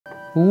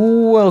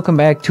Welcome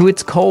back to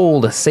It's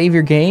Cold. Save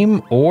your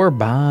game or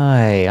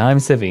buy. I'm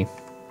Civvie.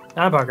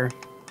 I'm Parker.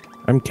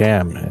 I'm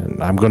Cam, and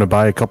I'm going to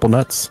buy a couple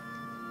nuts.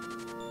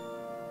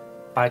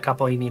 By a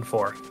couple, you mean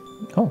 4.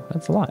 Oh,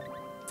 that's a lot.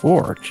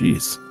 4,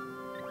 jeez.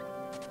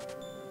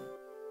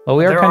 Well,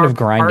 we are There kind are of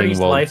grinding parties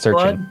while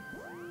lifeblood. searching.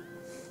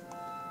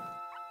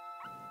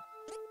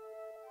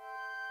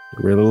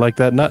 Really like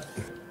that nut?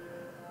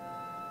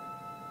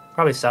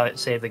 Probably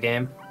save the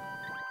game.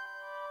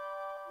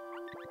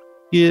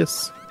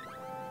 Yes.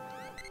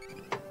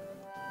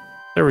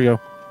 There we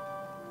go.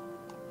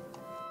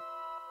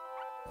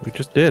 We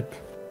just did.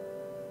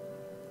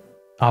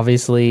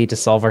 Obviously, to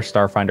solve our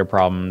Starfinder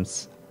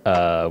problems,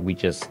 we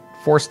just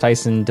forced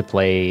Tyson to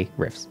play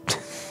Rifts.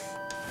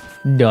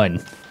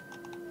 Done.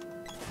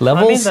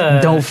 Levels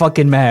don't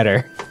fucking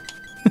matter.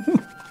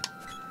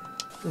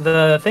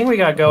 The thing we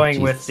got going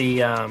Oh, with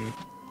the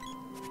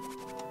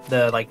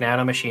like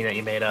nano machine that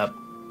you made up,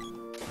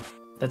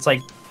 that's like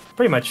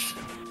pretty much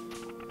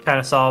kind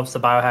of solves the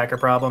biohacker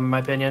problem in my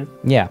opinion.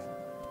 Yeah.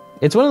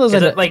 It's one of those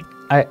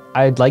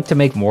I'd like to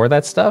make more of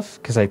that stuff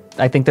because I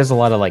think there's a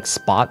lot of like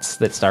spots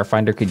that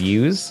Starfinder could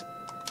use.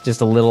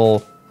 Just a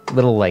little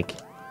like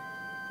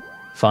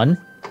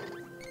fun.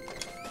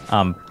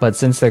 But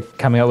since they're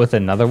coming out with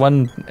another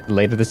one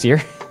later this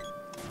year,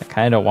 I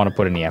kind of don't want to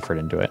put any effort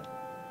into it.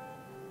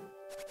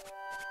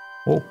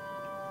 Whoa.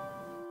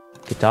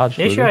 Good dodge.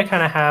 The issue I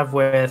kind of have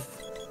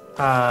with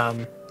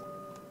the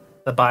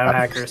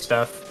biohacker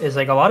stuff is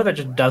like a lot of it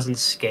just doesn't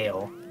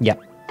scale. Yeah.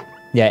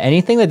 Yeah,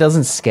 anything that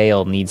doesn't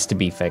scale needs to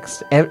be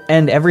fixed.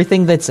 And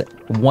everything that's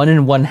 1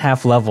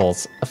 1/2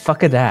 levels,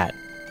 fuck of that.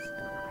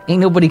 Ain't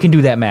nobody can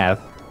do that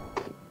math.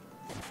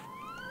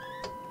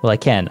 Well, I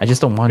can. I just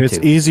don't want to. It's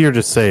easier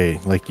to say,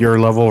 like, your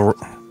level,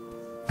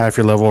 half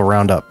your level,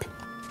 round up.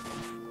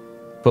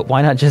 But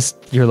why not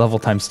just your level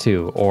times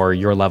 2 or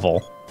your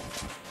level?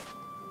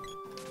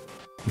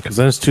 Because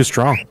then it's too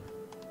strong.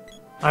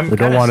 We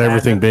don't want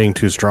everything being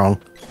too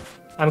strong.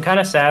 I'm kind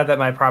of sad that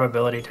my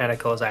probability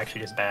tentacle is actually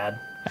just bad.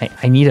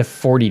 I need a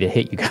 40 to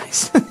hit you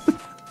guys.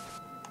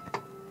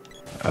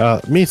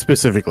 Me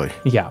specifically.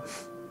 Yeah.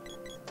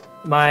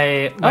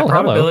 My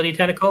probability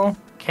tentacle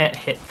can't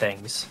hit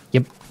things.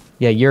 Yep.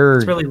 Yeah,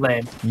 It's really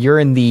lame. You're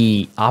in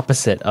the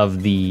opposite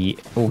of the...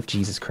 Oh,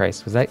 Jesus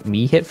Christ. Was that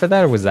me hit for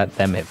that, or was that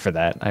them hit for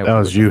that? That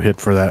was you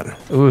hit for that.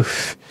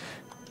 Oof.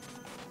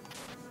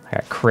 I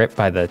got crit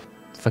by the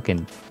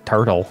fucking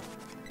turtle.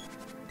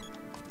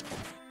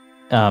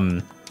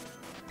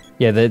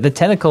 Yeah, the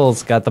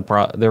tentacles got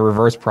the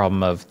reverse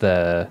problem of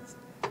the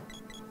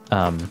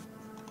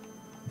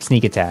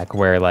sneak attack,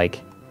 where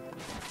like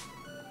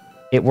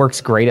it works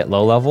great at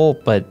low level,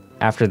 but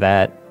after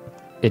that,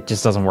 it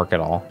just doesn't work at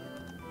all.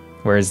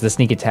 Whereas the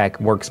sneak attack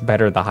works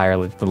better the higher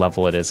the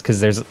level it is, because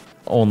there's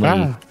only.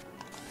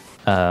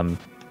 What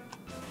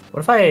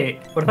if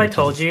I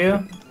told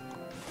you,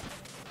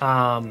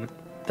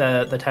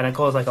 the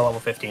tentacle is like a level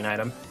 15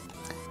 item?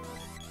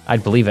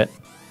 I'd believe it.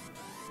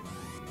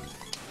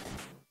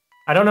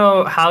 I don't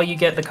know how you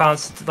get the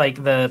const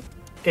like the.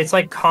 It's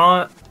like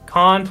con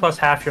plus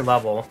half your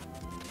level.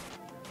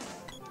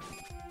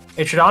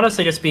 It should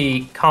honestly just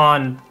be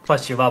con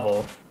plus your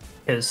level,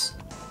 because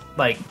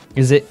like.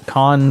 Is it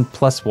con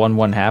plus 1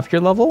 1/2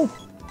 your level?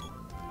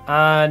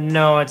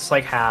 No, it's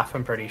like half.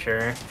 I'm pretty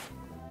sure.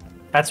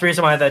 That's the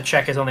reason why the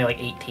check is only like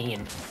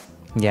 18.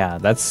 Yeah,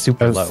 that's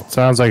super low.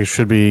 Sounds like it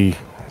should be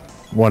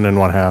 1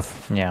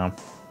 1/2. Yeah.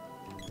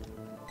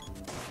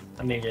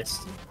 Let me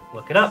just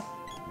look it up.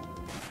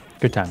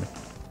 Good timing.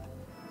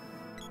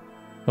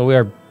 Well, we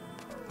are...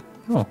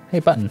 Oh, hey,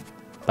 button.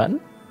 Button?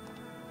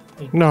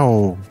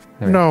 No.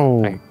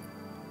 No. Right.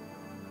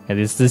 Yeah,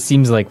 this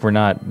seems like we're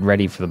not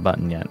ready for the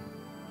button yet.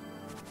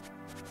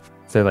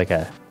 Is there like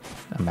a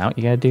mount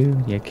you gotta do?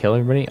 You gotta kill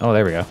everybody? Oh,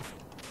 there we go.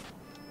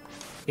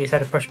 You just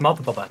had to push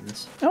multiple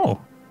buttons.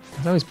 Oh, I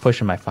was always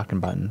pushing my fucking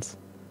buttons.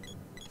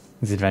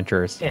 These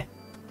adventurers. Yeah.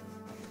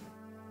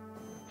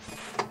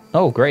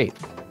 Oh, great.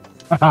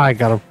 I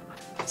got him.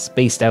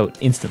 Spaced out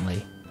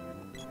instantly.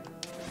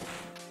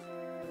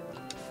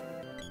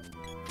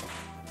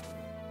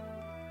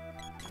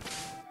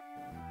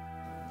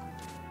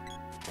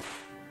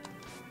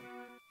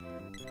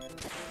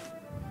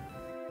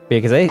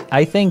 Because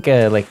I think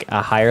like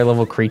a higher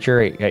level creature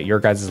at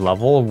your guys'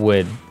 level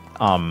would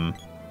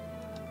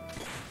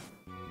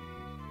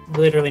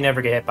Literally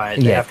never get hit by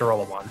it. They have to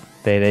roll a 1.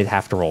 They'd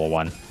have to roll a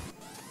 1.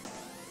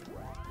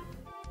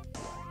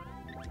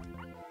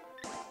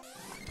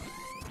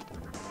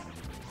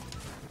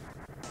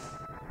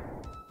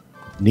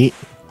 Neat.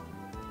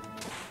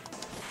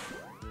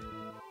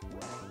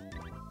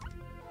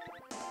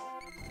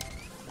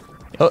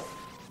 Oh.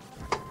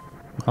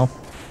 Well.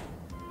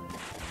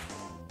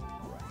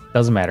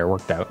 Doesn't matter,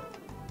 worked out.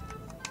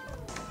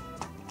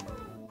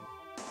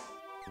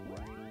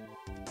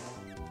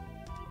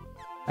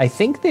 I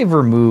think they've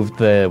removed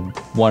the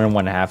 1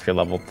 1/2 your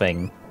level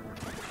thing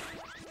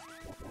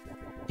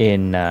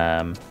in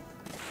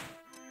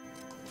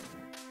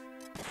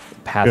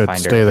Pathfinder. Good,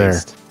 stay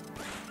there.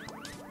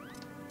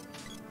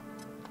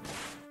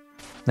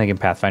 Like in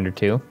Pathfinder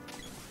 2.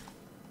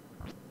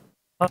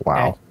 Okay.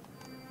 Wow.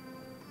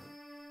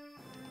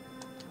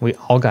 We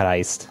all got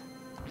iced.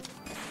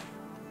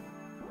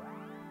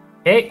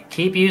 Hey,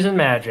 keep using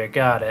magic.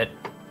 Got it.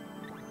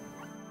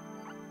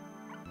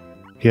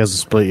 He hasn't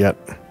split yet.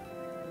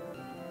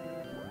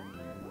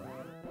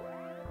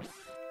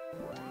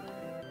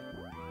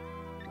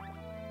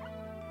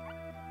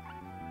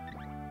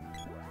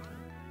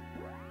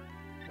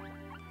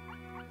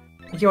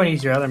 I think you want to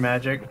use your other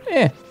magic.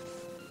 Eh.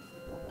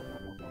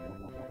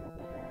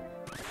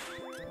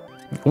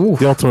 Ooh.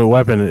 The ultimate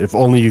weapon, if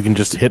only you can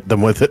just hit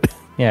them with it.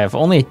 Yeah, if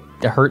only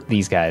to hurt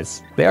these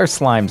guys. They are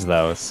slimes,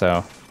 though,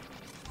 so...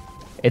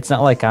 It's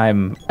not like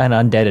I'm an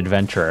undead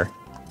adventurer.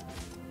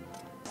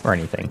 Or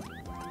anything.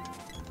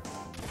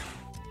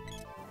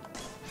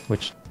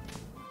 Which...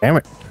 Damn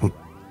it.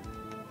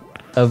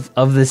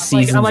 Of this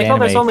season's I'm like, anime... oh,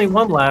 there's only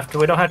one left.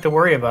 We don't have to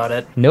worry about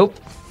it. Nope.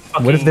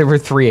 Fucking... What if there were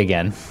 3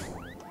 again?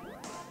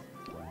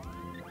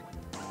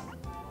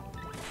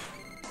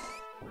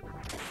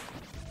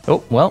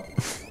 Oh, well...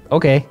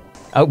 Okay.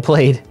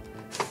 Outplayed.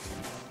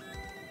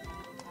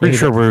 Pretty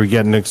sure we were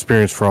getting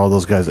experience for all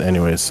those guys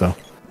anyways, so...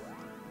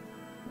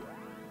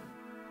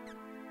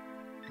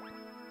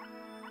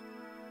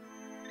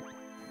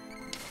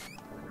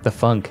 The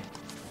funk.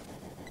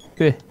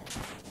 Eh.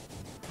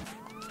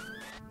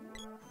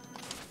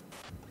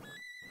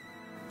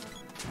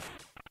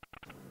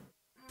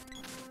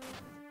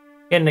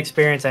 Getting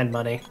experience and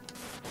money.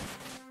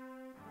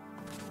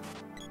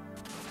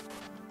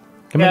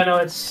 Come yeah, on. no,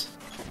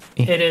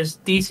 it is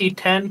DC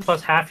 10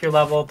 plus half your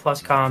level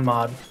plus con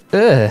mod.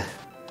 Ugh.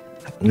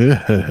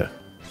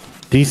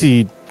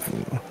 DC...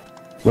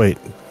 Wait,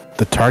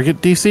 the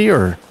target DC,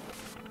 or...?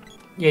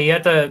 Yeah, you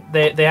have to.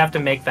 They have to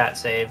make that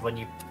save when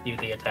you do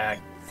the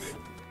attack.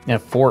 Yeah,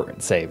 4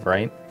 save,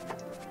 right?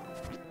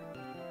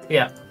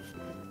 Yeah.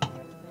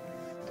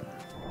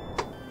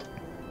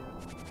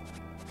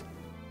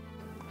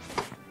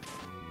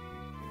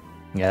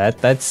 Yeah,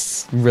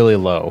 that's really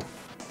low.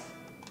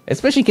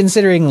 Especially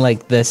considering,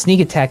 like, the sneak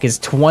attack is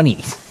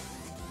 20.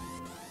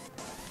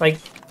 Like,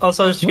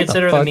 also just What the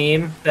consider fuck? the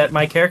meme that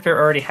my character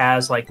already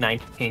has, like,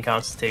 19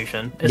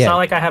 Constitution. It's Yeah. not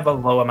like I have a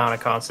low amount of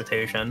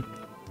Constitution.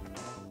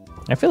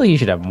 I feel like you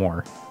should have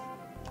more.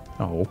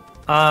 Oh.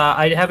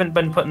 I haven't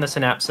been putting the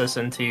synapses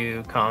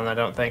into con, I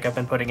don't think. I've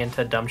been putting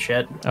into dumb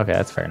shit. Okay,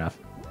 that's fair enough.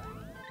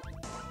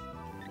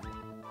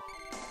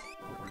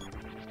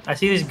 I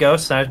see these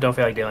ghosts and I just don't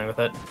feel like dealing with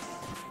it.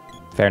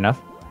 Fair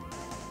enough.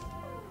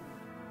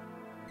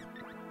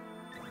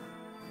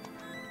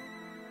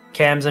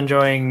 Cam's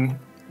enjoying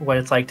what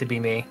it's like to be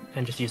me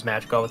and just use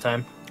magic all the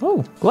time.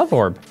 Oh, glove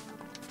orb.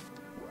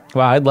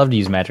 Wow, I'd love to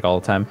use magic all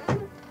the time.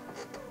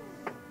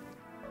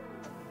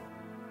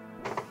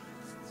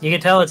 You can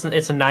tell it's a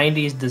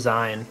 90s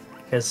design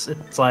because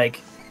it's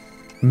like,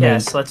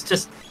 yes, let's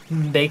just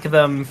make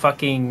them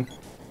fucking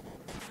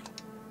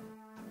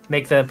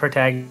make the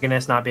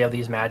protagonist not be able to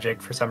use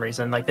magic for some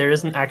reason. Like there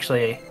isn't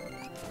actually.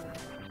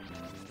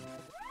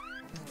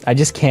 I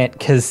just can't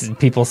because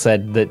people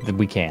said that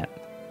we can't.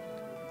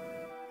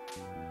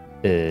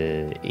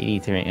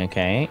 83.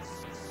 Okay.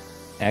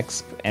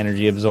 X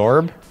energy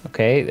absorb.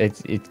 Okay,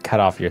 it cut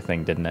off your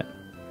thing, didn't it?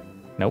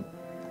 Nope.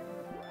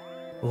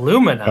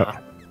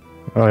 Lumina.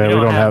 Oh yeah, we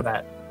don't have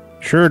that.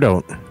 Sure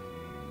don't.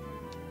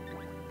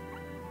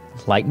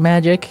 Light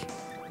magic,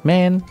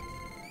 man.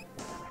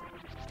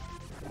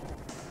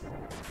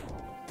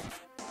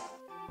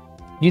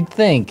 You'd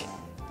think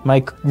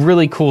my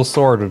really cool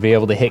sword would be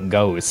able to hit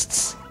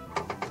ghosts.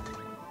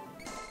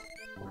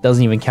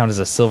 Doesn't even count as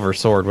a silver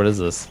sword. What is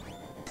this?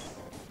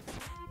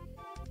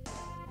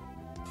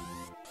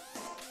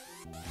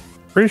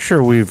 Pretty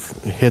sure we've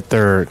hit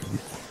their...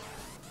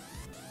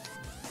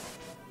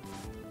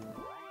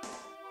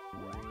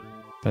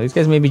 Are these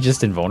guys maybe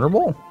just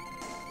invulnerable?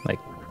 Like,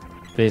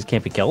 they just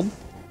can't be killed?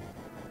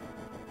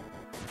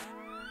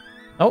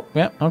 Oh,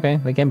 yeah, okay,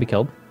 they can be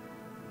killed.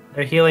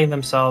 They're healing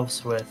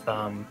themselves with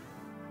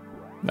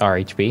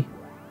RHP.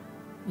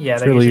 Yeah,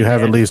 they're Surely you using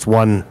have it. at least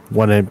one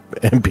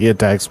MP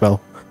attack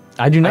spell.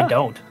 I do not. I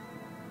don't.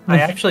 I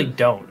actually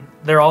don't.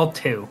 They're all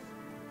 2.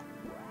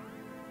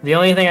 The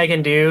only thing I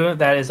can do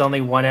that is only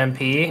 1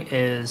 MP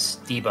is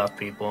debuff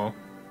people.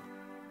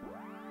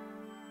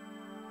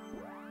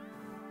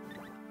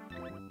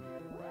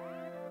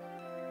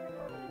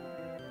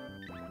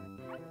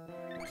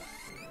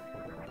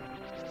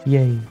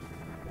 Yay.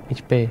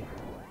 HP.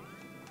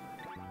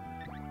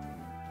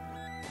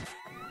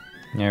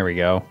 There we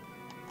go.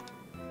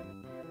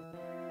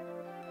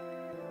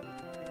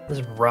 This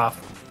is rough.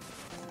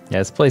 Yeah,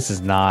 this place is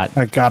not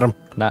I got him.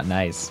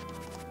 nice.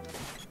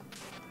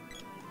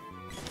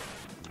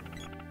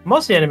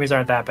 Most of the enemies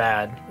aren't that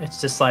bad.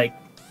 It's just like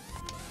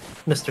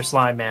Mr.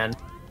 Slime Man.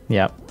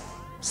 Yep.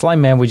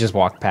 Slime Man we just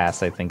walked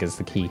past, I think, is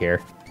the key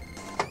here.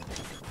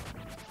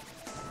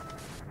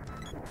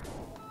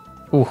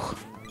 Ooh.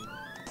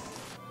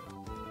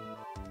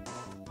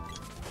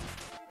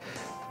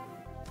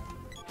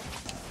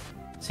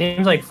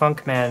 Seems like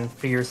Funk Man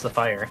fears the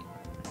fire.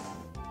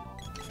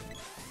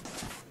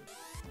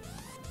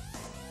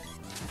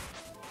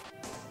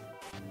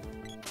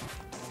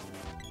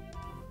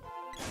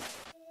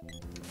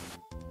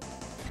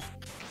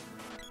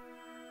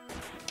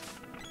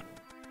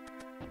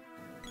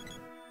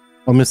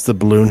 I'll miss the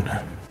balloon.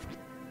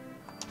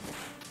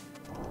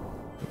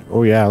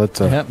 Oh yeah, let's.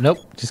 Nope.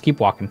 Just keep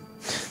walking.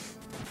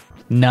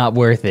 Not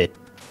worth it.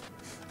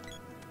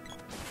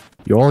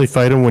 You only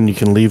fight him when you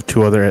can leave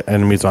 2 other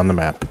enemies on the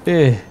map.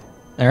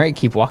 All right,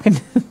 keep walking.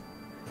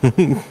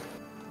 Okay,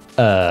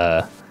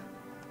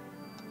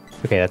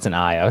 that's an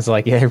eye. I was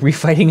like, yeah, are we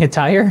fighting a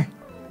tire?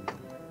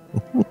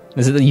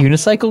 Is it the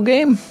unicycle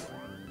game?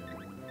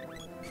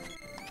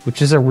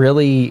 Which is a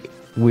really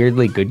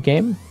weirdly good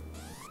game.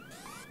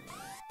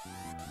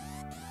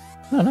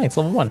 Oh, nice,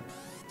 level 1.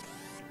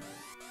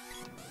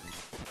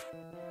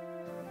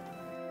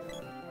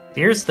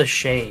 Here's the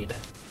shade.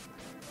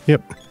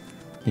 Yep.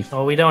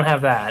 Well, we don't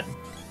have that.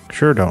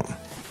 Sure don't.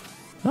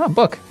 Oh,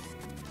 book.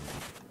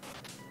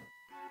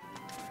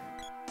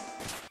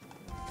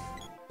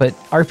 But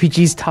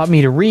RPGs taught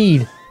me to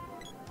read.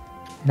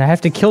 And I have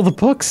to kill the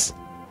books.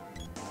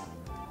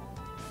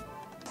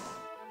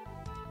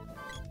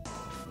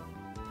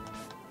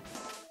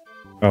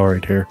 Oh,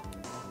 right here.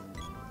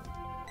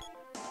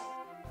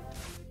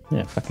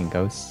 Yeah, fucking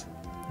ghosts.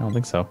 I don't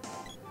think so.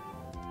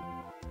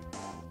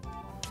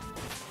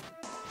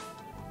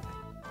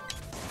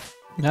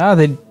 No,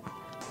 the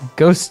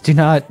ghosts do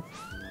not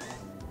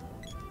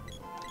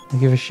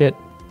give a shit.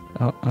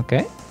 Oh,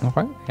 okay.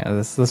 Okay. Yeah,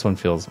 this one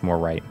feels more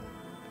right.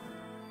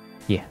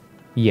 Yeah.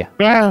 Yeah.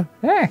 Ah.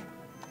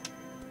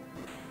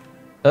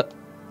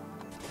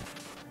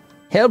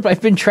 Help,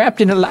 I've been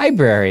trapped in a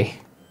library.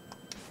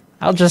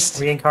 I'll just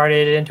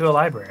reincarnated into a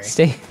library.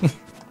 Stay.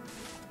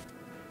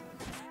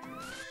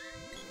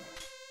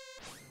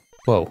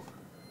 Whoa.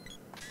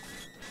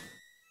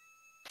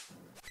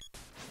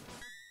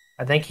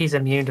 I think he's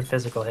immune to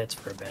physical hits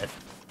for a bit.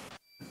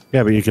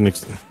 Yeah, but you can... You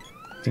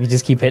can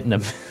just keep hitting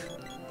him.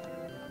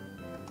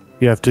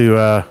 You have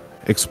to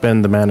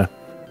expend the mana.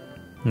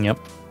 Yep.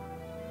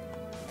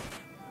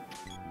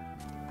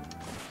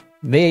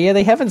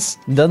 They haven't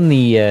done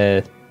the...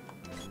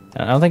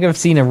 I don't think I've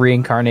seen a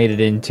reincarnated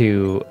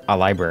into a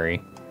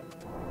library.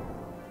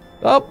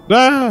 Oh!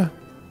 Ah!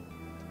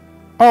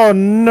 Oh,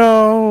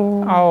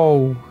 no!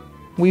 Oh.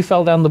 We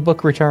fell down the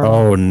book return.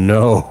 Oh,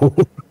 no.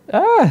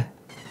 Ah!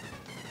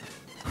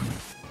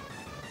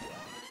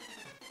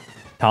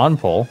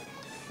 Tonpole.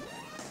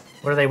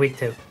 What are they weak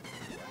to?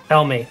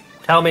 Tell me.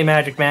 Tell me,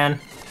 Magic Man.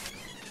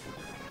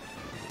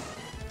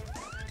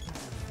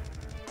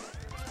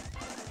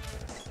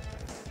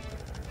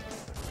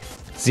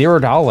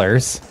 $0.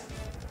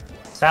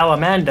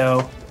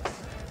 Salamando.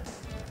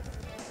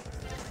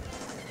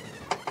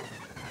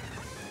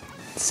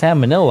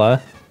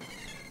 Salmonella.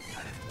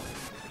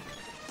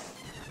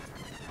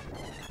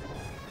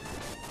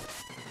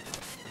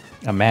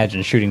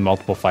 Imagine shooting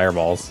multiple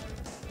fireballs.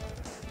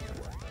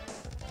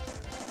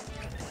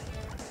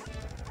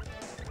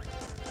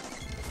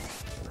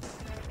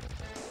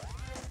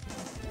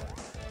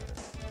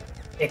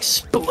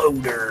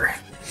 Exploder.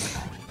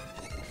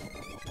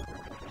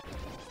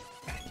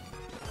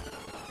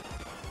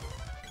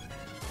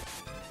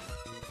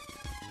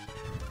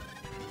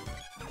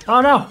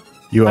 Oh no!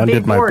 You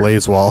undid my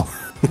blaze wall.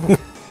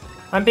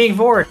 I'm being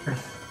bored.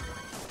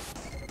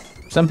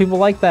 Some people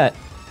like that.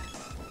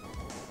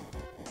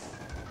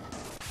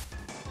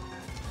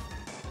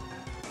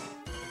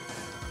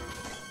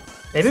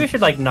 Maybe we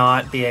should, like,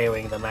 not be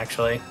AoEing them,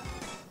 actually.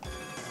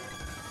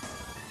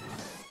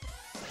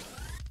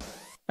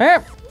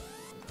 Ah!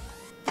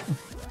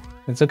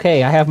 It's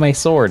okay, I have my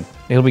sword.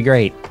 It'll be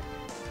great.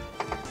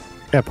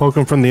 Yeah, poke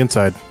him from the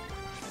inside.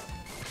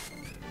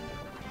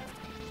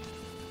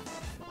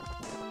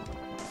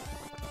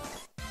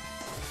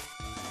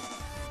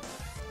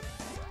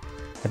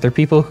 Are there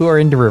people who are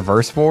into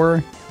reverse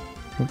war?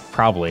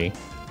 Probably.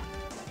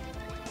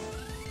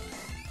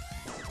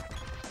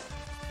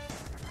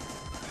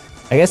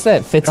 I guess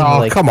that fits into,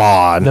 like, come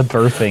on. the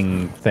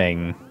birthing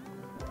thing.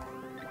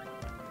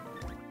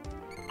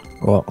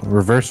 Well,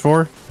 reverse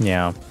 4?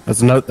 Yeah.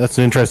 That's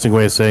an interesting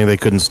way of saying they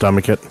couldn't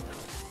stomach it.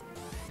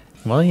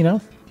 Well, you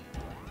know.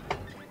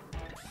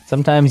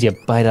 Sometimes you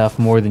bite off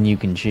more than you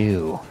can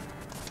chew.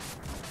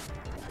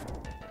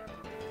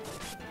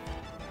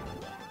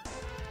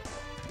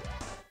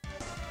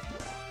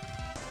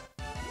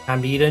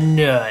 Time to eat a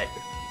nut.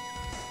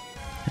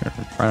 You're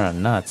running out of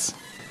nuts.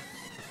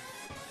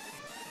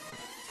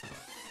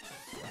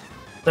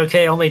 It's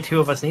okay, only 2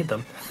 of us need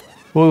them.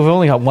 Well, we've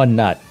only got 1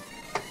 nut.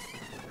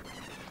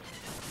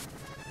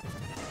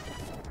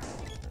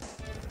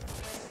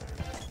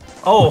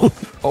 Oh,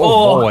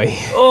 oh boy.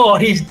 Oh,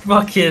 he's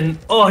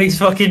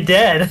fucking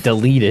dead.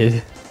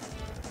 Deleted.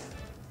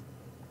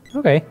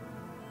 Okay.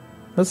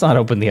 Let's not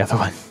open the other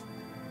one.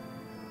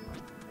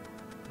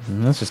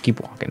 Let's just keep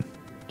walking.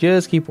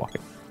 Just keep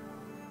walking.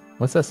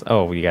 What's this?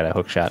 Oh, you got a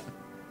hook shot.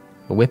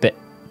 Whip it.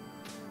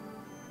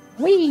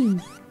 Whee!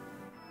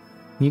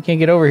 You can't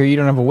get over here, you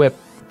don't have a whip.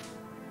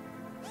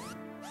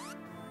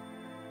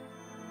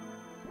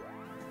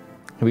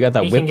 We got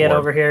that whip. He can get orb.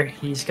 over here.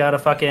 He's got a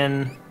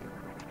fucking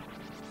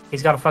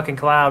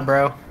cloud,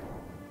 bro.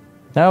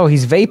 No,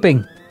 he's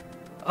vaping.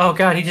 Oh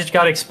god, he just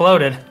got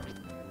exploded.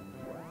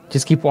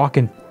 Just keep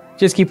walking.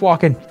 Just keep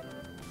walking.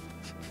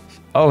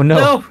 Oh no.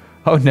 No.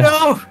 Oh no.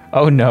 No.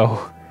 Oh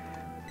no.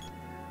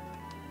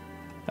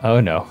 Oh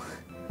no.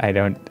 I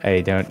don't.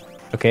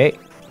 Okay.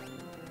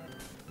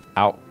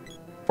 Ow.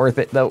 Worth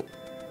it though.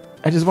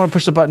 I just want to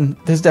push the button.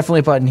 There's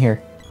definitely a button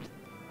here.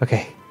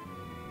 Okay.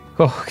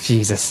 Oh,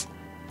 Jesus.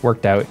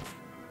 Worked out.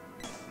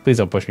 Please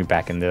don't push me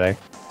back into there.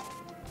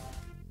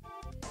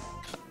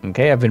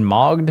 Okay, I've been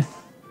mogged.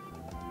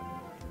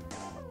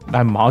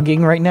 I'm mogging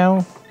right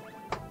now.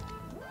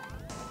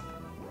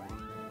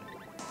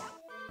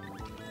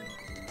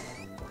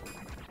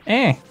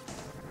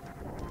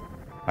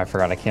 I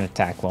forgot I can't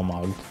attack while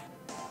mogged.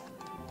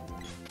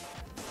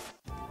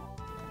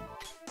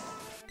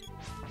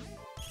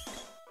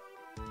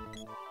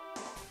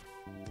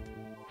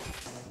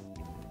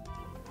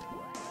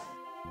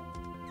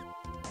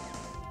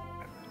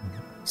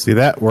 See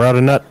that? We're out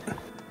of nut.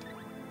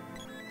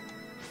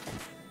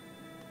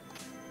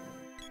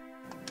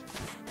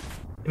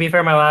 To be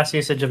fair, my last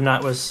usage of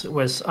nut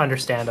was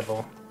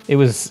understandable. It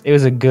was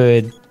a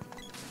good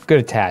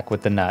attack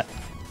with the nut.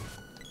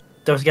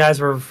 Those guys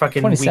were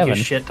fucking weak as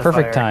shit to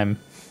Perfect fire. time.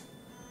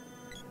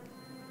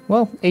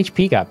 Well,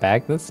 HP got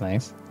back. That's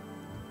nice.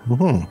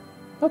 Mm-hmm.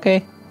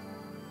 Okay.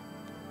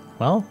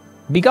 Well,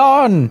 be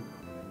gone!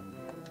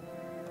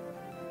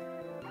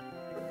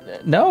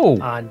 No!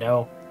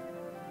 No.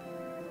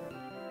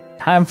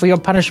 Time for your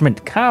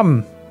punishment.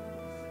 Come!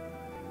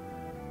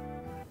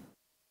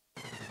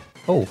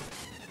 Oh.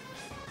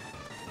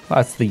 Wow,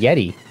 it's the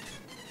Yeti.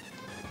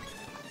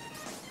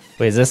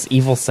 Wait, is this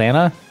Evil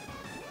Santa?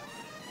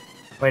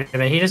 Wait a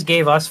minute, he just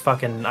gave us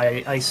fucking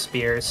ice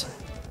spears.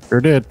 Sure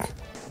did.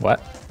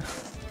 What?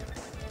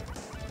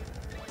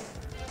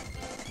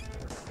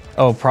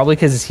 Oh, probably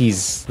because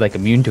he's, like,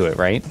 immune to it,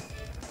 right?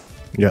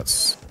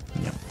 Yes.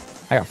 Yep.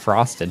 I got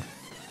frosted.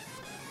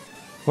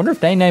 Wonder if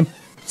 99%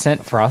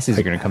 Frosties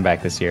are going to come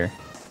back this year.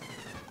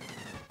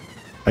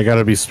 I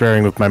gotta be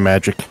sparing with my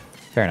magic.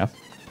 Fair enough.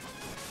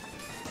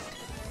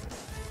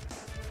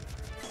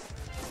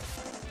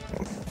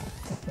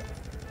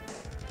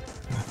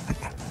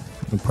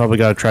 I'm probably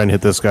gotta try and hit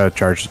this guy with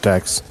charged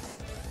attacks.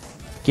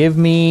 Give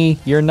me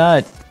your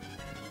nut.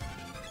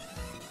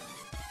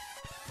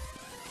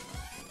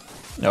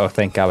 Oh,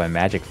 thank God my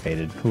magic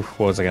faded. Oof,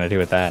 what was I going to do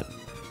with that?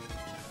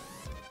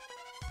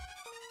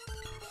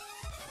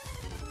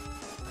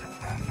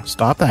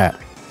 Stop that.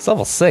 It's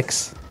level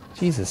 6.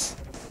 Jesus.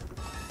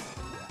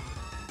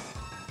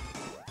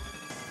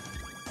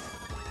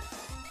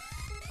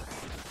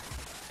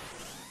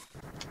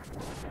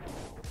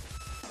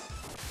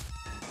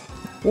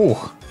 Ooh.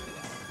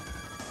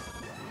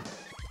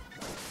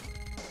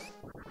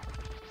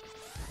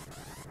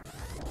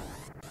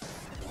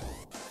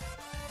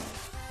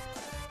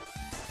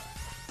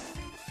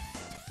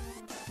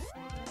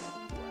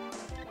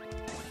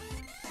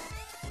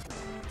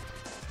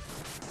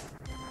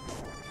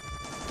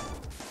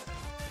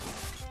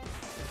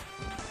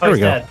 There we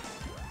go. Dead.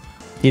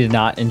 He did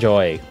not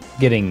enjoy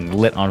getting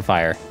lit on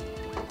fire.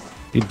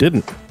 You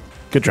didn't.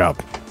 Good job.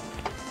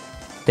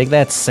 Take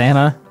that,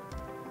 Santa.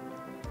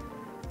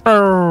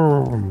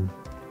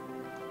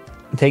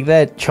 Take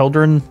that,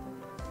 children.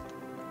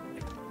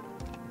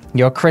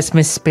 Your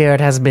Christmas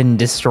spirit has been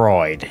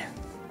destroyed.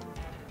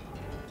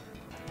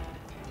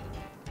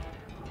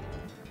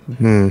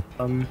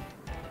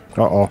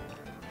 Uh-oh.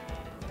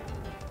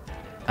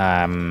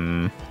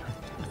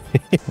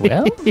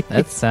 Well,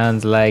 that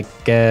sounds like,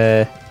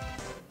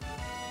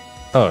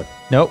 Oh,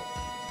 nope.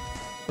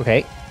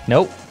 Okay,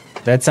 nope.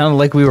 That sounded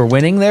like we were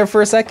winning there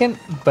for a second,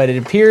 but it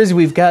appears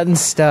we've gotten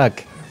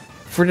stuck.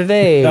 For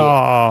today,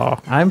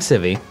 I'm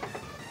Civvie.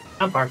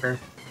 I'm Parker.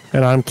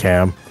 And I'm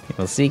Cam.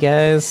 We'll see you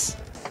guys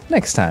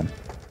next time.